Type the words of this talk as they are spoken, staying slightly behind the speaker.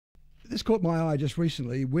this caught my eye just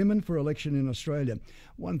recently. Women for election in Australia.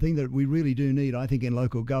 One thing that we really do need, I think, in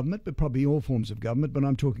local government, but probably all forms of government, but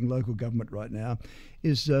I'm talking local government right now,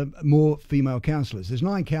 is more female councillors. There's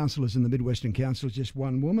 9 councillors in the Midwestern Council, just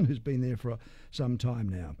one woman who's been there for some time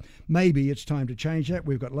now. Maybe it's time to change that.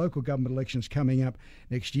 We've got local government elections coming up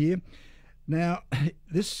next year. Now,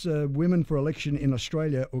 this Women for Election in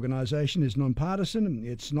Australia organisation is non-partisan.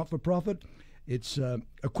 It's not for profit. It's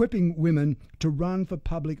equipping women to run for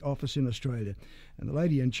public office in Australia. And the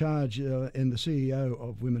lady in charge and the CEO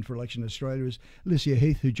of Women for Election in Australia is Licia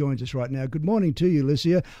Heath, who joins us right now. Good morning to you,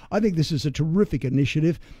 Licia. I think this is a terrific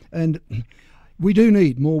initiative, and we do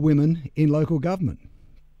need more women in local government.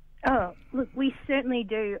 Oh, look, we certainly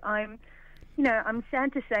do. I'm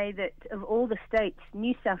sad to say that of all the states,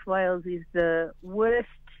 New South Wales is the worst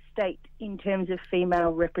state in terms of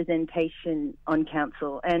female representation on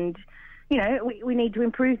council. And we need to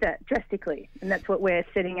improve that drastically, and that's what we're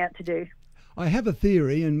setting out to do. I have a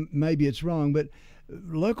theory, and maybe it's wrong, but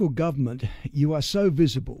local government, you are so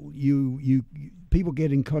visible. People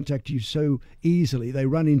get in contact with you so easily. They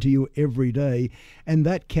run into you every day, and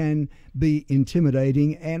that can be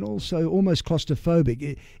intimidating and also almost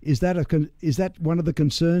claustrophobic. Is that one of the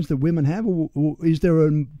concerns that women have, or is there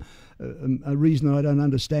a reason I don't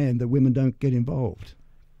understand that women don't get involved?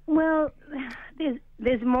 Well,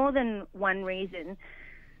 there's more than one reason.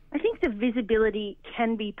 I think the visibility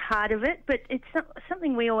can be part of it, but it's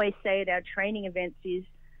something we always say at our training events is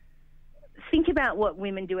think about what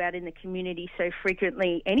women do out in the community so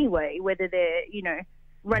frequently anyway, whether they're,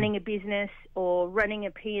 running a business or running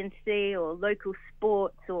a PNC or local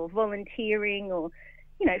sports or volunteering or,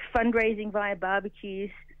 fundraising via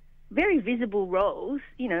barbecues. Very visible roles,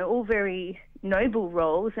 all very noble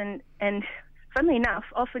roles and funnily enough,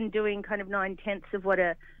 often doing kind of 9/10 of what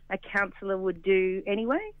a councillor would do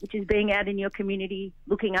anyway, which is being out in your community,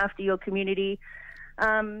 looking after your community,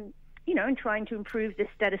 and trying to improve the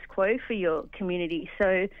status quo for your community.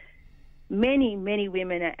 So many, many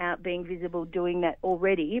women are out being visible doing that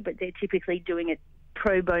already, but they're typically doing it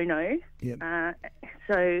pro bono. Yep.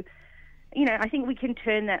 I think we can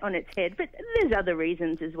turn that on its head, but there's other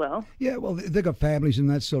reasons as well. Yeah, well, they've got families and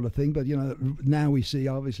that sort of thing, but, now we see,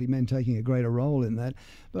 obviously, men taking a greater role in that.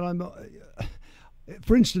 But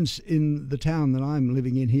for instance, in the town that I'm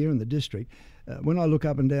living in here in the district, when I look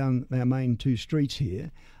up and down our main 2 streets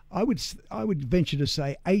here, I would venture to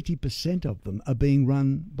say 80% of them are being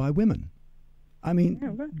run by women. I mean,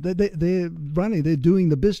 yeah, right. They're running, they're doing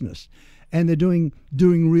the business. And they're doing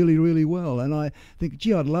really, really well. And I think,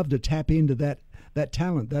 gee, I'd love to tap into that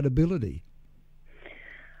talent, that ability.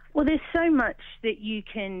 Well, there's so much that you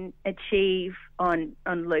can achieve on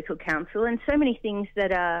local council, and so many things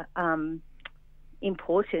that are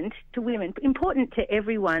important to women, important to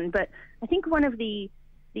everyone. But I think one of the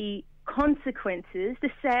consequences, the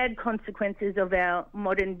sad consequences of our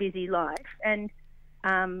modern busy life, and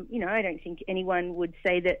I don't think anyone would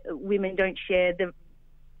say that women don't share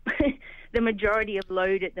the majority of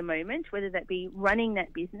load at the moment, whether that be running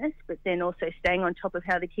that business, but then also staying on top of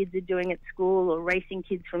how the kids are doing at school or racing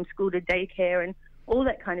kids from school to daycare and all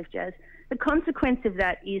that kind of jazz. The consequence of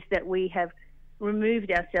that is that we have removed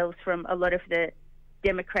ourselves from a lot of the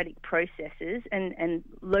democratic processes, and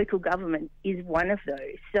local government is one of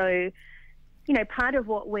those. So, part of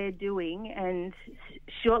what we're doing, and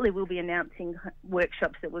shortly we'll be announcing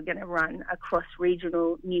workshops that we're going to run across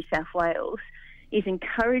regional New South Wales, is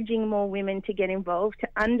encouraging more women to get involved, to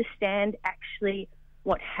understand actually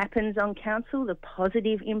what happens on council, the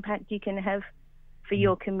positive impact you can have for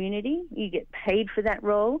your community. You get paid for that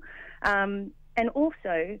role, and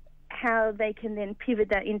also how they can then pivot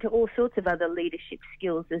that into all sorts of other leadership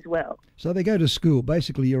skills as well. So they go to school.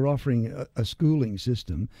 Basically, you're offering a schooling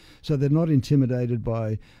system, so they're not intimidated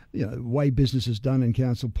by way business is done in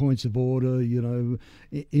council, points of order,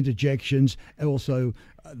 interjections, and also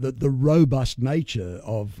the robust nature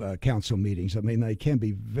of council meetings. I mean, they can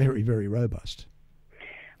be very, very robust.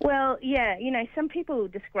 Well, yeah, some people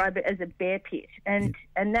describe it as a bear pit, and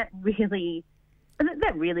that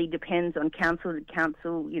really depends on council to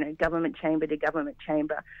council, government chamber to government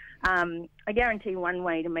chamber. I guarantee one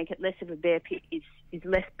way to make it less of a bear pit is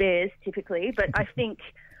less bears typically, but I think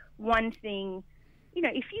one thing,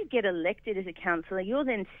 if you get elected as a councillor, you're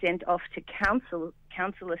then sent off to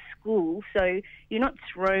councillor school, so you're not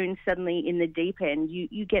thrown suddenly in the deep end.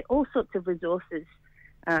 You get all sorts of resources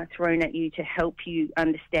thrown at you to help you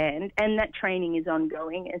understand, and that training is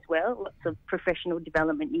ongoing as well. Lots of professional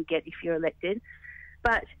development you get if you're elected.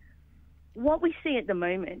 But what we see at the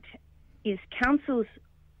moment is councils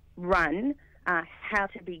run how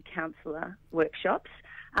to be councillor workshops.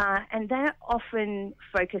 And they're often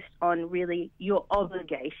focused on really your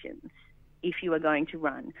obligations if you are going to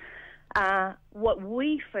run. What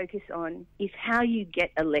we focus on is how you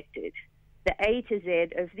get elected. The A to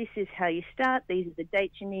Z of this is how you start, these are the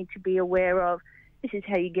dates you need to be aware of, this is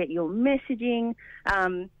how you get your messaging,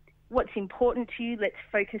 what's important to you, let's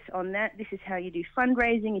focus on that. This is how you do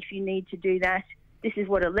fundraising if you need to do that. This is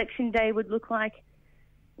what election day would look like.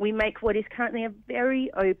 We make what is currently a very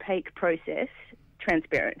opaque process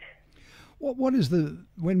transparent. What is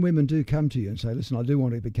when women do come to you and say, listen, I do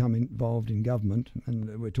want to become involved in government,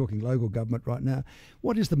 and we're talking local government right now,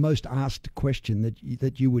 what is the most asked question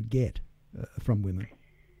that you would get from women?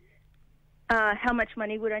 How much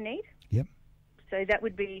money would I need? Yep. So that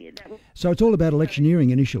would be... So it's all about electioneering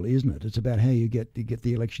initially, isn't it? It's about how you get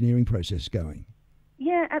the electioneering process going.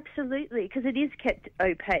 Yeah, absolutely, because it is kept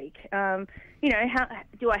opaque. How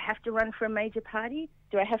do I have to run for a major party?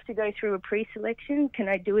 Do I have to go through a pre-selection? Can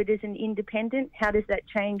I do it as an independent? How does that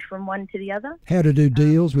change from one to the other? How to do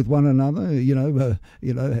deals with one another?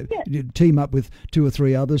 Team up with 2 or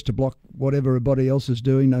 3 others to block whatever everybody else is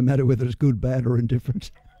doing, no matter whether it's good, bad, or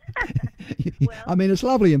indifferent. Well, I mean, it's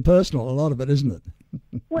lovely and personal, a lot of it, isn't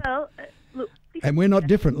it? Well, look... And we're not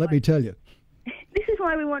different, let me tell you. This is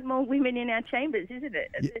why we want more women in our chambers, isn't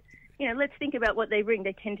it? Yeah. Let's think about what they bring.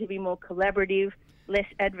 They tend to be more collaborative, less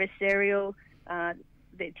adversarial.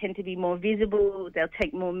 They tend to be more visible. They'll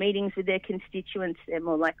take more meetings with their constituents. They're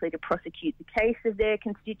more likely to prosecute the case of their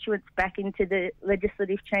constituents back into the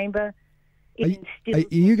legislative chamber. Are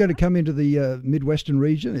you going to come into the Midwestern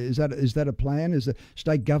region? Is that a plan? Is the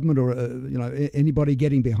state government or anybody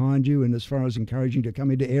getting behind you, and as far as encouraging to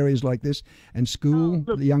come into areas like this and school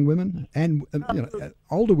the young women and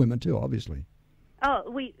older women too, obviously? Oh,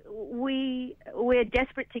 we're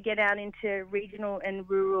desperate to get out into regional and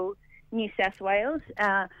rural New South Wales.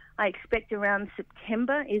 I expect around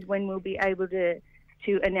September is when we'll be able to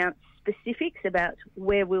announce specifics about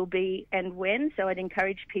where we'll be and when. So I'd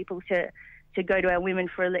encourage people to go to our Women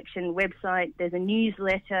for Election website. There's a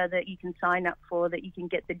newsletter that you can sign up for, that you can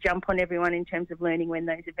get the jump on everyone in terms of learning when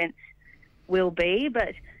those events will be. But,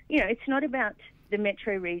 it's not about the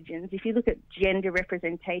metro regions. If you look at gender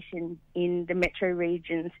representation in the metro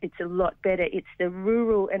regions, it's a lot better. It's the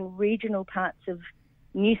rural and regional parts of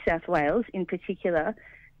New South Wales in particular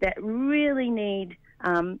that really need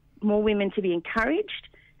more women to be encouraged,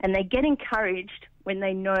 and they get encouraged when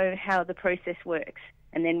they know how the process works.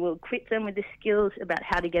 And then we'll equip them with the skills about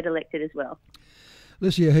how to get elected as well.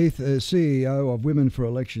 Licia Heath, CEO of Women for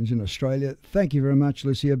Elections in Australia. Thank you very much,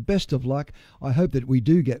 Licia. Best of luck. I hope that we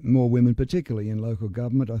do get more women, particularly in local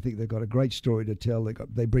government. I think they've got a great story to tell.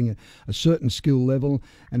 They bring a certain skill level,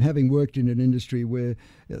 and having worked in an industry where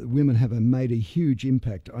women have made a huge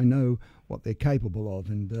impact, I know what they're capable of.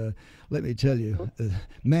 And let me tell you,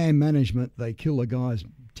 man management, they kill the guys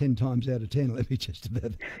 10 times out of 10. Let me just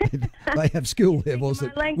about. They have skill levels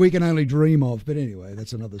that we can only dream of. But anyway,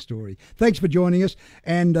 that's another story. Thanks for joining us,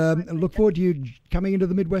 and look forward to you coming into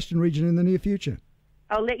the Midwestern region in the near future.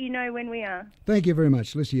 I'll let you know when we are. Thank you very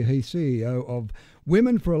much, Licia Heath, CEO of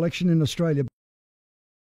Women for Election in Australia.